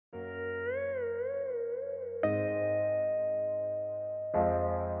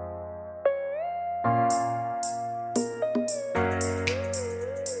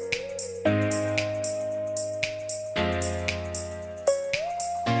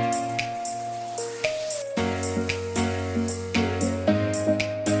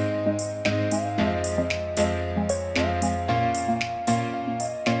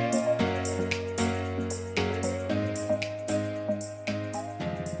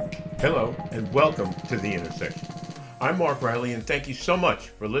Hello, and welcome to The Intersection. I'm Mark Riley, and thank you so much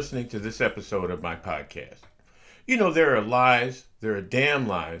for listening to this episode of my podcast. You know, there are lies, there are damn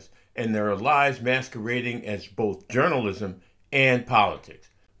lies, and there are lies masquerading as both journalism and politics.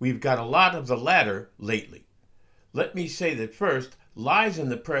 We've got a lot of the latter lately. Let me say that first, lies in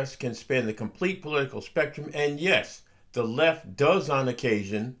the press can span the complete political spectrum, and yes, the left does on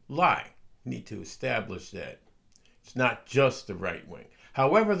occasion lie. We need to establish that. It's not just the right wing.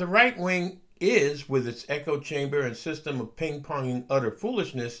 However, the right wing is, with its echo chamber and system of ping ponging utter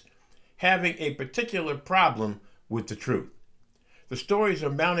foolishness, having a particular problem with the truth. The stories are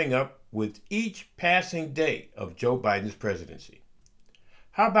mounting up with each passing day of Joe Biden's presidency.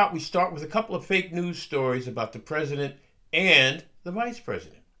 How about we start with a couple of fake news stories about the president and the vice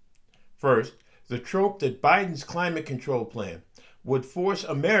president? First, the trope that Biden's climate control plan would force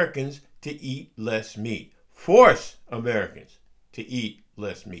Americans to eat less meat. Force Americans to eat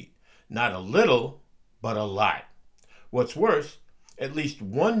less meat. Not a little, but a lot. What's worse, at least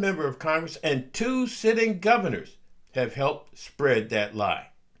one member of Congress and two sitting governors have helped spread that lie.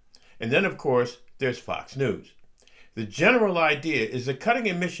 And then, of course, there's Fox News. The general idea is that cutting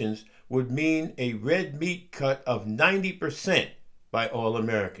emissions would mean a red meat cut of 90% by all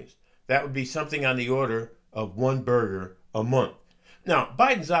Americans. That would be something on the order of one burger a month. Now,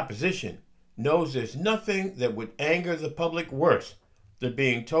 Biden's opposition knows there's nothing that would anger the public worse than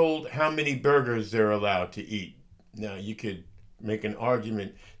being told how many burgers they're allowed to eat. Now, you could make an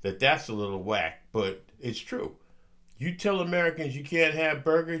argument that that's a little whack, but it's true. You tell Americans you can't have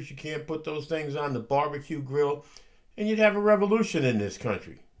burgers, you can't put those things on the barbecue grill, and you'd have a revolution in this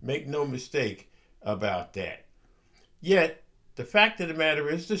country. Make no mistake about that. Yet, the fact of the matter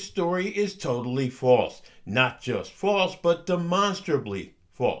is the story is totally false. Not just false, but demonstrably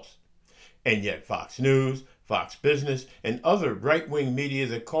false. And yet Fox News, Fox Business, and other right-wing media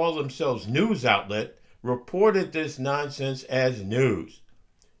that call themselves news outlet reported this nonsense as news.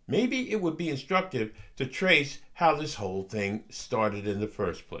 Maybe it would be instructive to trace how this whole thing started in the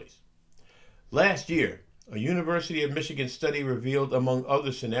first place. Last year, a University of Michigan study revealed, among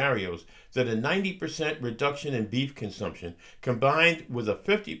other scenarios, that a 90% reduction in beef consumption, combined with a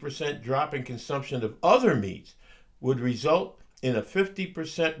 50% drop in consumption of other meats, would result in a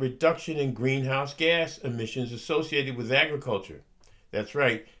 50% reduction in greenhouse gas emissions associated with agriculture. That's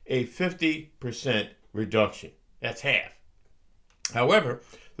right, a 50% reduction. That's half. However,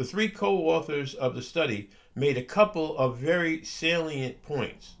 the three co-authors of the study made a couple of very salient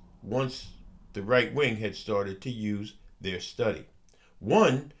points once the right wing had started to use their study.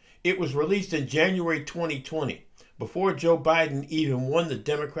 One, it was released in January 2020, before Joe Biden even won the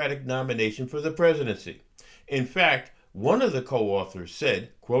Democratic nomination for the presidency. In fact, one of the co-authors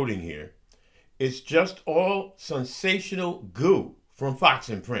said, quoting here, "It's just all sensational goo from Fox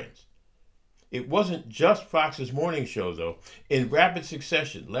and Friends." It wasn't just Fox's morning show, though. In rapid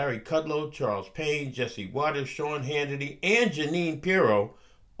succession, Larry Kudlow, Charles Payne, Jesse Waters, Sean Hannity, and Jeanine Pirro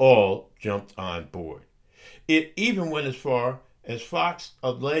all jumped on board. It even went as far as Fox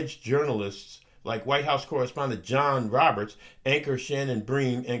alleged journalists like White House correspondent John Roberts, anchor Shannon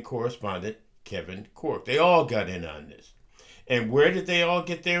Bream, and correspondent Kevin Corke. They all got in on this. And where did they all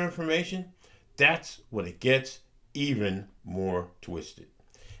get their information? That's when it gets even more twisted.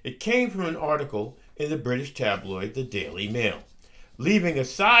 It came from an article in the British tabloid The Daily Mail. Leaving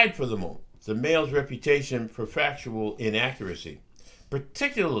aside for the moment the Mail's reputation for factual inaccuracy,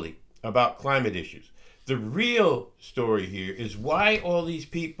 particularly about climate issues, the real story here is why all these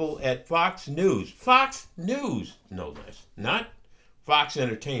people at Fox News no less, not Fox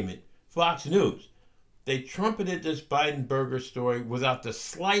Entertainment, Fox News, they trumpeted this Biden burger story without the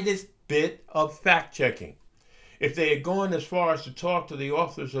slightest bit of fact checking. If they had gone as far as to talk to the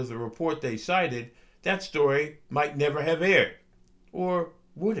authors of the report they cited, that story might never have aired. Or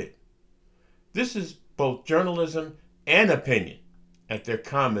would it? This is both journalism and opinion at their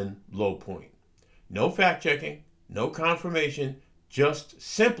common low point. No fact checking, no confirmation, just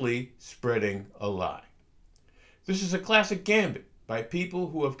simply spreading a lie. This is a classic gambit by people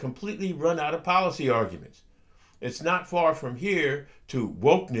who have completely run out of policy arguments. It's not far from here to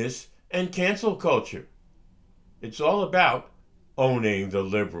wokeness and cancel culture. It's all about owning the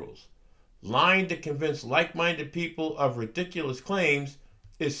liberals. Lying to convince like-minded people of ridiculous claims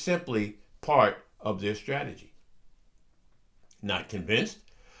is simply part of their strategy. Not convinced?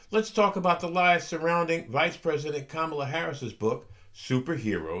 Let's talk about the lies surrounding Vice President Kamala Harris's book,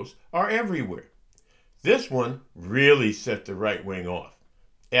 Superheroes Are Everywhere. This one really set the right wing off.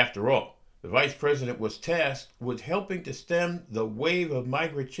 After all, the vice president was tasked with helping to stem the wave of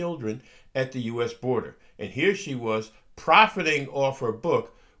migrant children at the U.S. border. And here she was profiting off her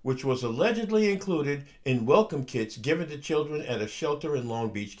book which was allegedly included in welcome kits given to children at a shelter in Long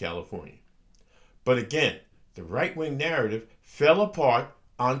Beach, California. But again, the right-wing narrative fell apart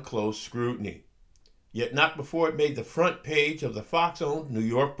on close scrutiny. Yet not before it made the front page of the Fox-owned New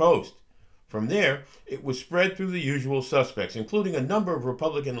York Post. From there, it was spread through the usual suspects, including a number of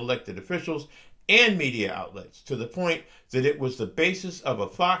Republican elected officials and media outlets, to the point that it was the basis of a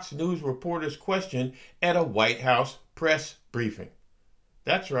Fox News reporter's question at a White House press briefing.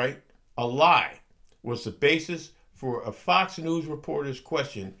 That's right, a lie was the basis for a Fox News reporter's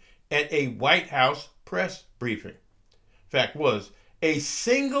question at a White House press briefing. Fact was, a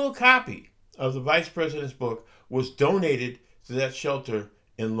single copy of the vice president's book was donated to that shelter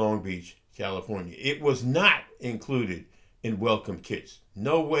in Long Beach, California. It was not included in welcome kits.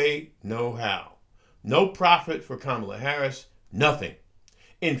 No way, no how. No profit for Kamala Harris, nothing.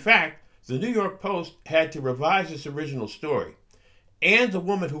 In fact, the New York Post had to revise its original story. And the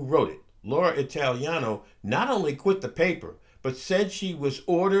woman who wrote it, Laura Italiano, not only quit the paper, but said she was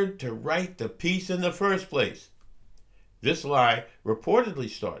ordered to write the piece in the first place. This lie reportedly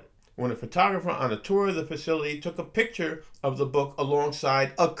started when a photographer on a tour of the facility took a picture of the book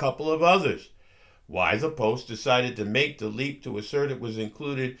alongside a couple of others. Why the Post decided to make the leap to assert it was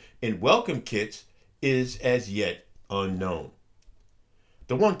included in welcome kits is as yet unknown.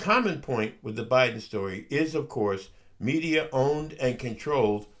 The one common point with the Biden story is, of course, media owned and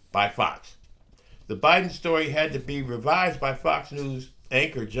controlled by Fox. The Biden story had to be revised by Fox News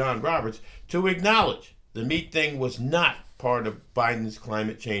anchor John Roberts to acknowledge the meat thing was not part of Biden's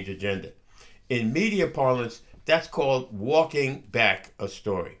climate change agenda. In media parlance, that's called walking back a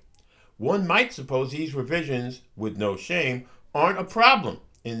story. One might suppose these revisions, with no shame, aren't a problem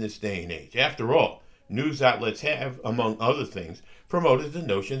in this day and age. After all, news outlets have, among other things, promoted the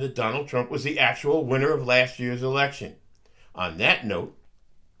notion that Donald Trump was the actual winner of last year's election. On that note,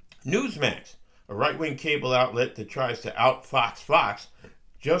 Newsmax, a right-wing cable outlet that tries to out-Fox Fox,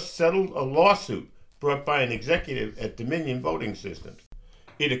 just settled a lawsuit brought by an executive at Dominion Voting Systems.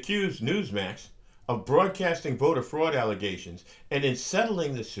 It accused Newsmax of broadcasting voter fraud allegations, and in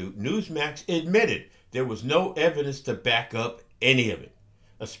settling the suit, Newsmax admitted there was no evidence to back up any of it,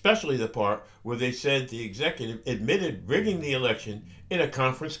 especially the part where they said the executive admitted rigging the election in a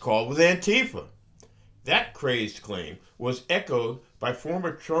conference call with Antifa. That crazed claim was echoed by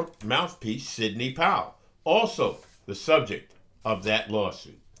former Trump mouthpiece Sidney Powell, also the subject of that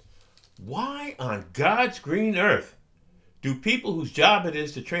lawsuit. Why on God's green earth do people whose job it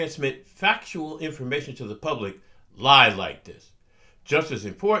is to transmit factual information to the public lie like this? Just as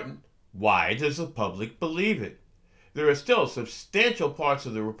important, why does the public believe it? There are still substantial parts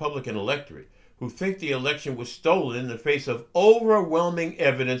of the Republican electorate who think the election was stolen in the face of overwhelming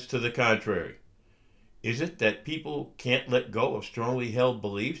evidence to the contrary. Is it that people can't let go of strongly held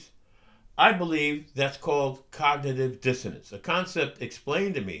beliefs? I believe that's called cognitive dissonance, a concept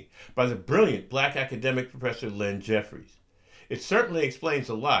explained to me by the brilliant black academic Professor Len Jeffries. It certainly explains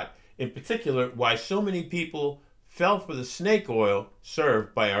a lot, in particular why so many people fell for the snake oil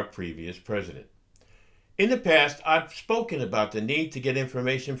served by our previous president. In the past, I've spoken about the need to get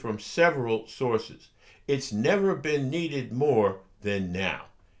information from several sources. It's never been needed more than now.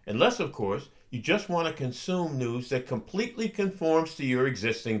 Unless, of course, you just want to consume news that completely conforms to your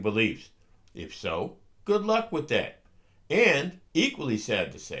existing beliefs. If so, good luck with that. And, equally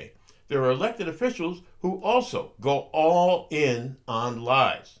sad to say, there are elected officials who also go all in on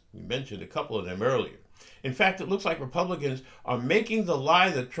lies. We mentioned a couple of them earlier. In fact, it looks like Republicans are making the lie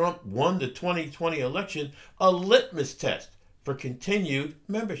that Trump won the 2020 election a litmus test for continued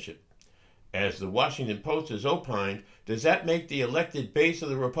membership. As the Washington Post has opined, does that make the elected base of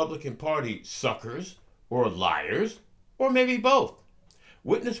the Republican Party suckers or liars, or maybe both?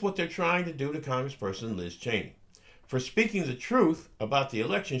 Witness what they're trying to do to Congressperson Liz Cheney. For speaking the truth about the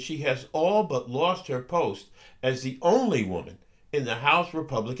election, she has all but lost her post as the only woman in the House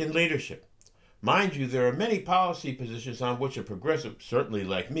Republican leadership. Mind you, there are many policy positions on which a progressive, certainly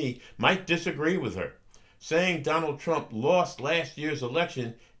like me, might disagree with her. Saying Donald Trump lost last year's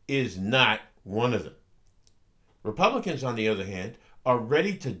election is not one of them. Republicans, on the other hand, are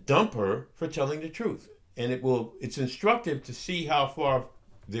ready to dump her for telling the truth. And it's instructive to see how far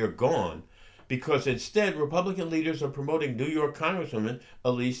they're gone, because instead Republican leaders are promoting New York Congresswoman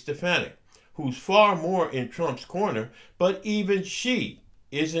Elise Stefanik, who's far more in Trump's corner, but even she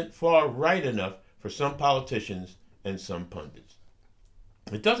isn't far right enough for some politicians and some pundits.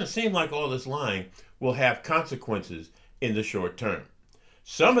 It doesn't seem like all this lying will have consequences in the short term.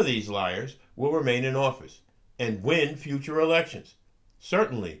 Some of these liars will remain in office and win future elections.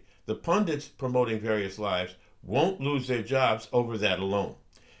 Certainly, the pundits promoting various lies won't lose their jobs over that alone.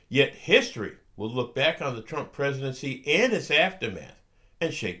 Yet history will look back on the Trump presidency and its aftermath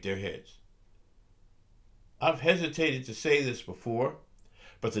and shake their heads. I've hesitated to say this before,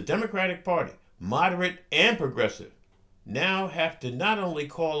 but the Democratic Party, moderate and progressive, now have to not only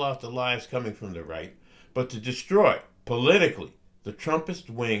call out the lies coming from the right, but to destroy, politically, the Trumpist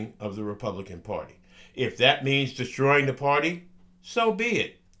wing of the Republican Party. If that means destroying the party, so be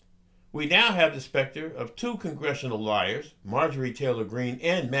it. We now have the specter of two congressional liars, Marjorie Taylor Greene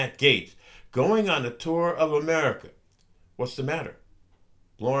and Matt Gaetz, going on a tour of America. What's the matter?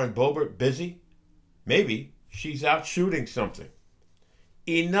 Lauren Boebert busy? Maybe she's out shooting something.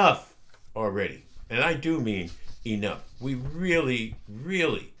 Enough already. And I do mean enough. We really,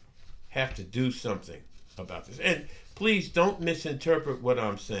 really have to do something about this. And please don't misinterpret what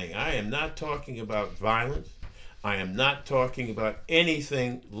I'm saying. I am not talking about violence. I am not talking about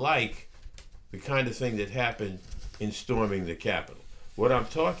anything like the kind of thing that happened in storming the Capitol. What I'm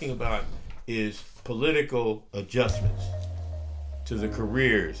talking about is political adjustments to the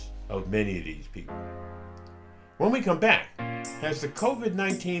careers of many of these people. When we come back, has the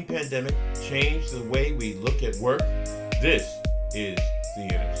COVID-19 pandemic changed the way we look at work? This is The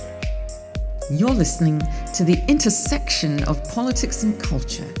Intersection. You're listening to The Intersection of Politics and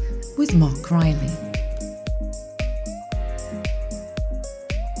Culture with Mark Riley.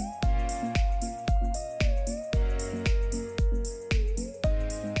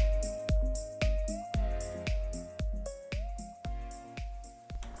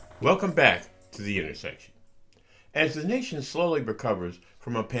 Welcome back to The Intersection. As the nation slowly recovers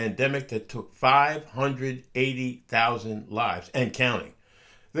from a pandemic that took 580,000 lives and counting,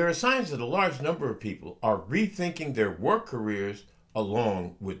 there are signs that a large number of people are rethinking their work careers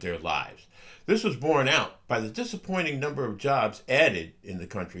along with their lives. This was borne out by the disappointing number of jobs added in the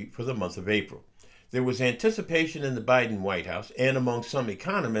country for the month of April. There was anticipation in the Biden White House and among some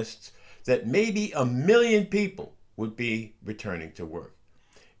economists that maybe 1 million people would be returning to work.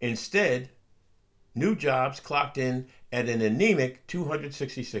 Instead, new jobs clocked in at an anemic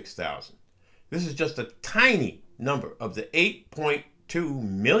 266,000. This is just a tiny number of the 8.2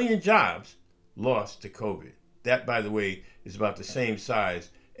 million jobs lost to COVID. That, by the way, is about the same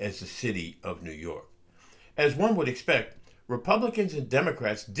size as the city of New York. As one would expect, Republicans and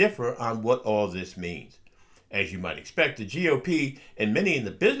Democrats differ on what all this means. As you might expect, the GOP and many in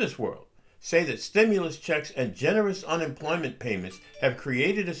the business world say that stimulus checks and generous unemployment payments have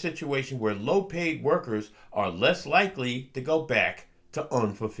created a situation where low-paid workers are less likely to go back to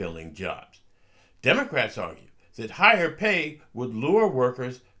unfulfilling jobs. Democrats argue that higher pay would lure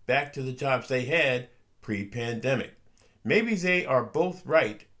workers back to the jobs they had pre-pandemic. Maybe they are both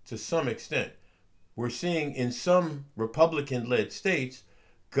right to some extent. We're seeing in some Republican-led states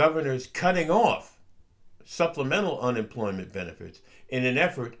governors cutting off supplemental unemployment benefits in an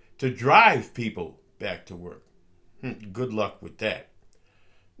effort to drive people back to work. Good luck with that.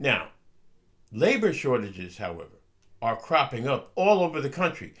 Now, labor shortages, however, are cropping up all over the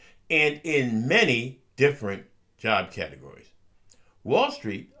country and in many different job categories. Wall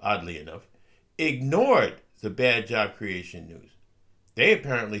Street, oddly enough, ignored the bad job creation news. They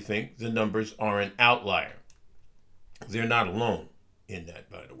apparently think the numbers are an outlier. They're not alone in that,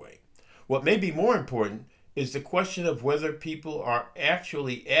 by the way. What may be more important is the question of whether people are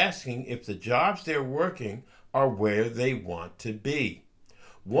actually asking if the jobs they're working are where they want to be.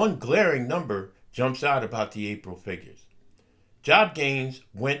 One glaring number jumps out about the April figures. Job gains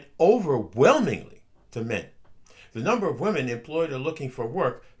went overwhelmingly to men. The number of women employed or looking for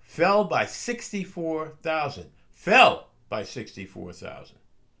work fell by 64,000.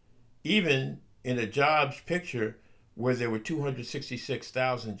 Even in a jobs picture where there were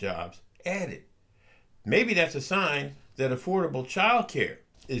 266,000 jobs added. Maybe that's a sign that affordable childcare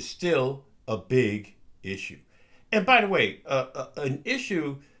is still a big issue. And by the way, an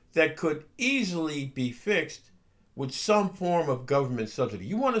issue that could easily be fixed with some form of government subsidy.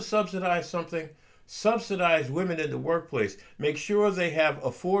 You want to subsidize something? Subsidize women in the workplace. Make sure they have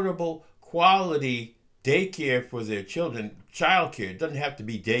affordable, quality daycare for their children. Childcare. It doesn't have to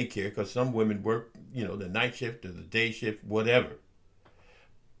be daycare because some women work, the night shift or the day shift, whatever.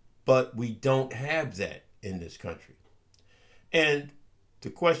 But we don't have that in this country. And the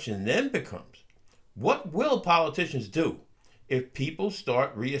question then becomes, what will politicians do if people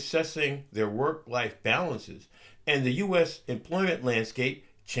start reassessing their work-life balances and the U.S. employment landscape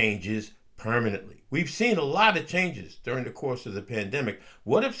changes permanently? We've seen a lot of changes during the course of the pandemic.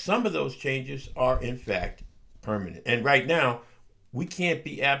 What if some of those changes are in fact permanent? And right now, we can't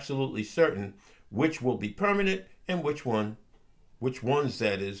be absolutely certain which will be permanent and which ones,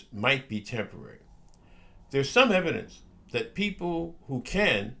 that is, might be temporary. There's some evidence that people who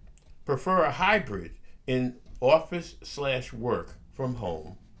can prefer a hybrid in office/work from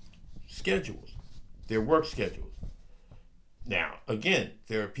home schedules, their work schedules. Now, again,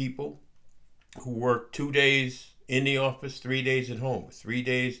 there are people who work 2 days in the office, 3 days at home, 3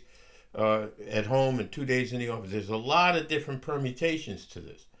 days at home and 2 days in the office. There's a lot of different permutations to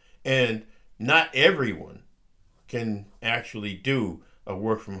this. And not everyone can actually do a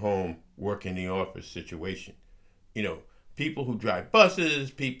work from home, work in the office situation. You know, people who drive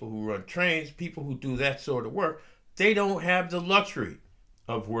buses, people who run trains, people who do that sort of work, they don't have the luxury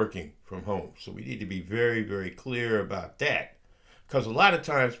of working from home. So we need to be very, very clear about that. Because a lot of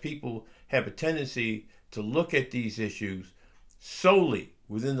times people have a tendency to look at these issues solely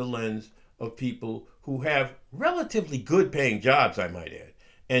within the lens of people who have relatively good paying jobs, I might add,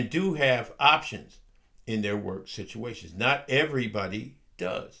 and do have options in their work situations. Not everybody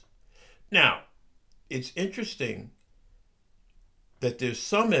does. Now, it's interesting that there's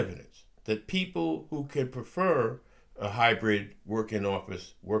some evidence that people who can prefer a hybrid work in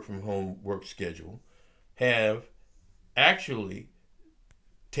office, work from home work schedule have actually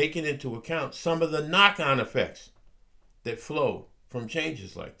taken into account some of the knock-on effects that flow from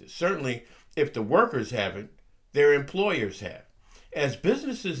changes like this. Certainly, if the workers haven't, their employers have. As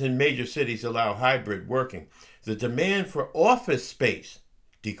businesses in major cities allow hybrid working, the demand for office space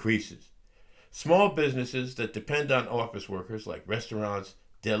decreases. Small businesses that depend on office workers, like restaurants,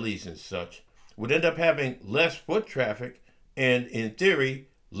 delis, and such, would end up having less foot traffic and, in theory,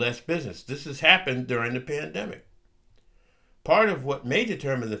 less business. This has happened during the pandemic. Part of what may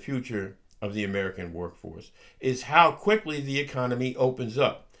determine the future of the American workforce is how quickly the economy opens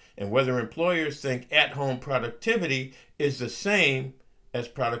up and whether employers think at-home productivity is the same as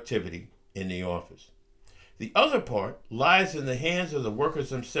productivity in the office. The other part lies in the hands of the workers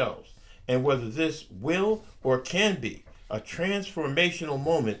themselves and whether this will or can be a transformational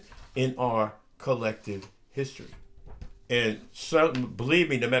moment in our collective history. And so, believe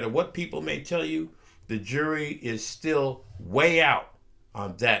me, no matter what people may tell you, the jury is still way out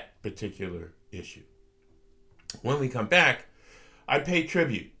on that particular issue. When we come back, I pay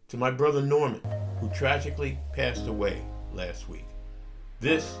tribute to my brother Norman, who tragically passed away last week.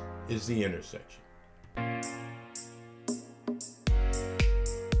 This is The Intersection.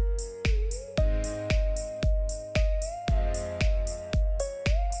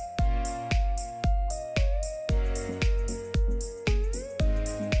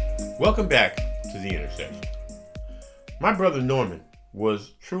 Welcome back to The Intersection. My brother Norman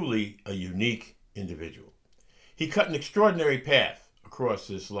was truly a unique individual. He cut an extraordinary path across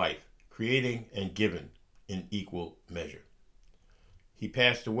his life, creating and giving in equal measure. He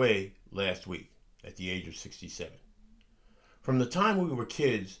passed away last week at the age of 67. From the time we were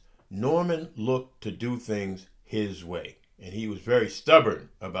kids, Norman looked to do things his way, and he was very stubborn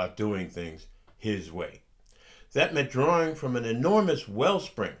about doing things his way. That meant drawing from an enormous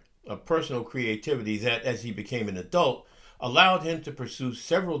wellspring of personal creativity that, as he became an adult, allowed him to pursue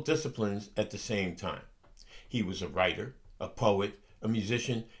several disciplines at the same time. He was a writer, a poet, a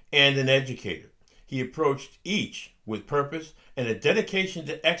musician, and an educator. He approached each with purpose and a dedication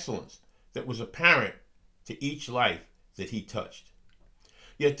to excellence that was apparent to each life that he touched.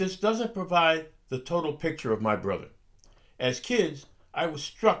 Yet this doesn't provide the total picture of my brother. As kids, I was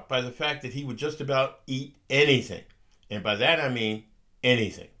struck by the fact that he would just about eat anything. And by that I mean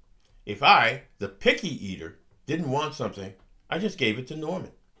anything. If I, the picky eater, didn't want something, I just gave it to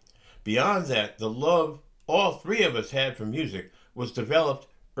Norman. Beyond that, the love all three of us had for music was developed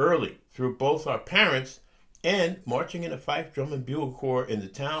early through both our parents and marching in a fife, drum, and bugle corps in the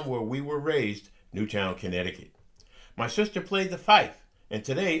town where we were raised, Newtown, Connecticut. My sister played the fife, and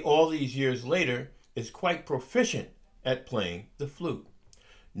today, all these years later, is quite proficient at playing the flute.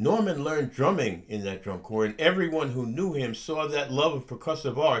 Norman learned drumming in that drum corps, and everyone who knew him saw that love of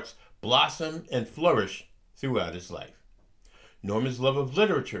percussive arts blossom and flourish throughout his life. Norman's love of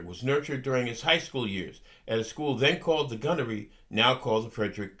literature was nurtured during his high school years at a school then called the Gunnery, now called the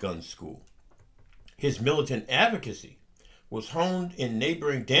Frederick Gun School. His militant advocacy was honed in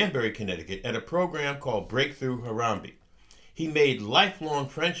neighboring Danbury, Connecticut at a program called Breakthrough Harambee. He made lifelong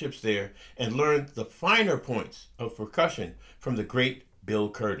friendships there and learned the finer points of percussion from the great Bill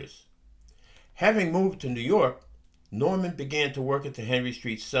Curtis. Having moved to New York, Norman began to work at the Henry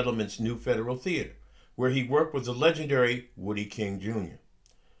Street Settlement's New Federal Theater, where he worked with the legendary Woody King Jr.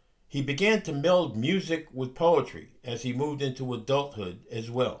 He began to meld music with poetry as he moved into adulthood as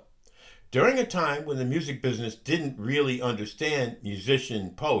well. During a time when the music business didn't really understand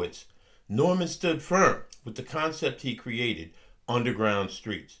musician poets, Norman stood firm with the concept he created, Underground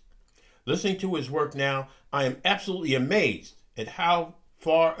Streets. Listening to his work now, I am absolutely amazed at how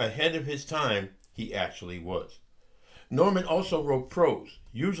far ahead of his time he actually was. Norman also wrote prose,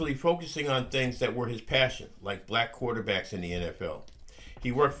 usually focusing on things that were his passion, like black quarterbacks in the NFL.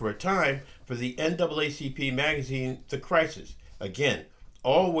 He worked for a time for the NAACP magazine The Crisis, again,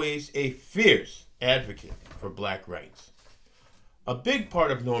 always a fierce advocate for black rights. A big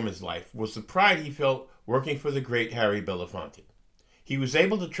part of Norman's life was the pride he felt working for the great Harry Belafonte. He was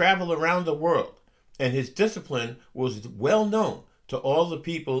able to travel around the world, and his discipline was well known to all the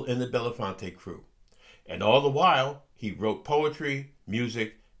people in the Belafonte crew. And all the while, he wrote poetry,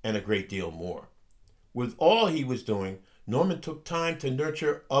 music, and a great deal more. With all he was doing, Norman took time to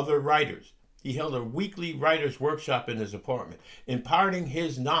nurture other writers. He held a weekly writer's workshop in his apartment, imparting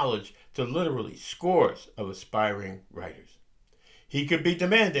his knowledge to literally scores of aspiring writers. He could be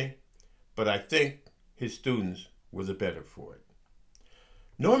demanding, but I think his students were the better for it.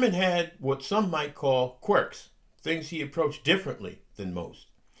 Norman had what some might call quirks, things he approached differently than most.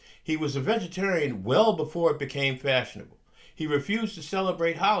 He was a vegetarian well before it became fashionable. He refused to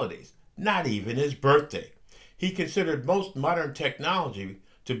celebrate holidays, not even his birthday. He considered most modern technology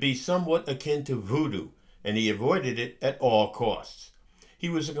to be somewhat akin to voodoo, and he avoided it at all costs. He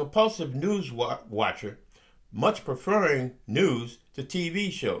was a compulsive news watcher, much preferring news to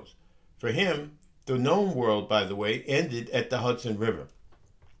TV shows. For him, the known world, by the way, ended at the Hudson River.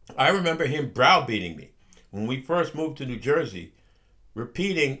 I remember him browbeating me when we first moved to New Jersey,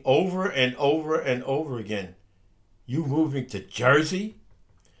 repeating over and over and over again, "You moving to Jersey?"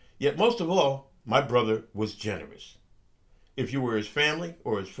 Yet most of all, my brother was generous. If you were his family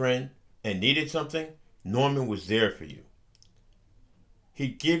or his friend and needed something, Norman was there for you.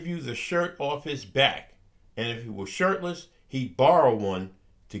 He'd give you the shirt off his back, and if he was shirtless, he'd borrow one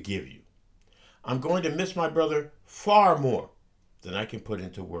to give you. I'm going to miss my brother far more than I can put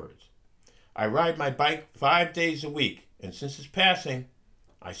into words. I ride my bike 5 days a week, and since his passing,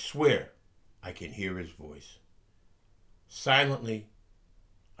 I swear I can hear his voice. Silently,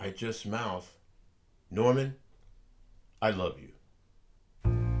 I just mouth, "Norman, I love you."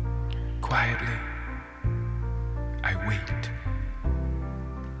 Quietly, I wait.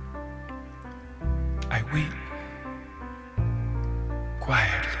 I wait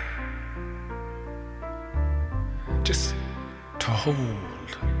quietly, just to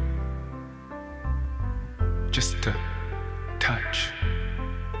hold, just to touch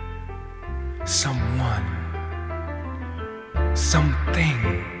someone,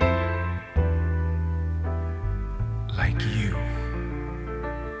 something like you.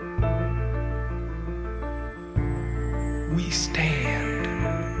 We stand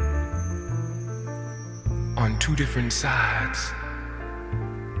on two different sides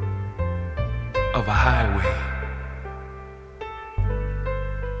of a highway,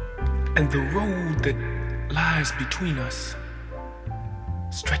 and the road that lies between us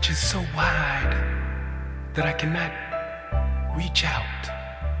stretches so wide that I cannot reach out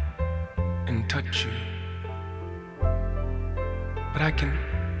and touch you, but I can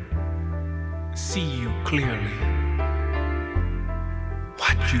see you clearly,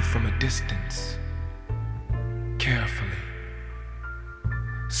 watch you from a distance, carefully,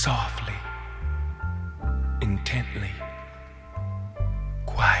 softly, intently,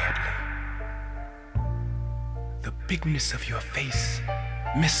 quietly. The bigness of your face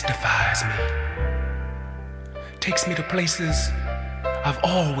mystifies me, takes me to places I've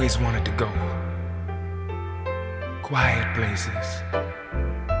always wanted to go. Quiet places,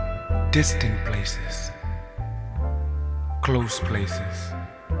 distant places, close places.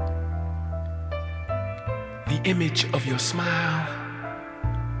 The image of your smile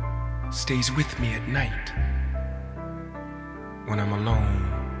stays with me at night when I'm alone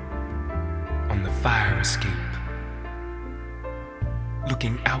on the fire escape,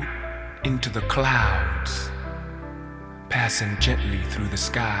 looking out into the clouds, passing gently through the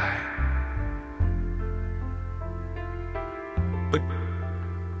sky. But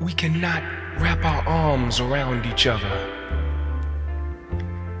we cannot wrap our arms around each other.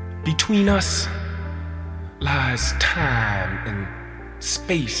 Between us lies time and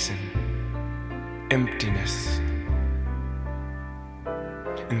space and emptiness.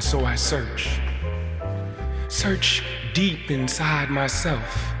 And so I search deep inside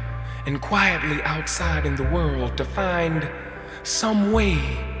myself and quietly outside in the world to find some way,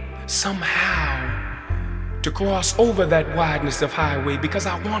 somehow, to cross over that wideness of highway, because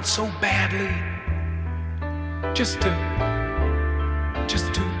I want so badly just to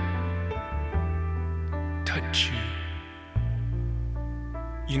touch you.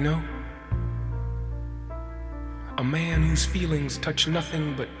 You know, a man whose feelings touch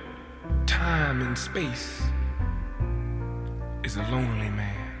nothing but time and space is a lonely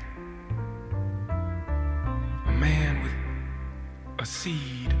man. A man with a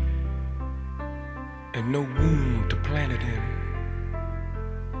seed and no womb to plant it in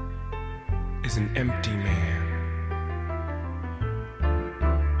is an empty man.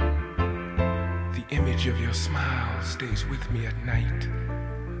 The image of your smile stays with me at night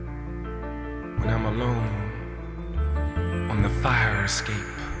when I'm alone on the fire escape,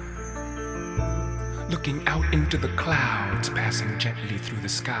 looking out into the clouds passing gently through the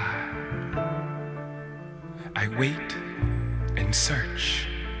sky. I wait and search,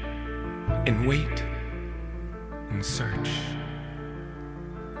 and wait and search,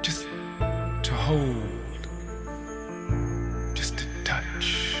 just to hold, just to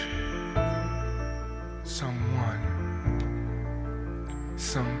touch someone,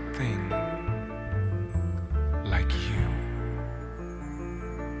 something like you,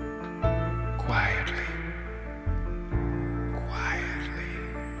 quietly.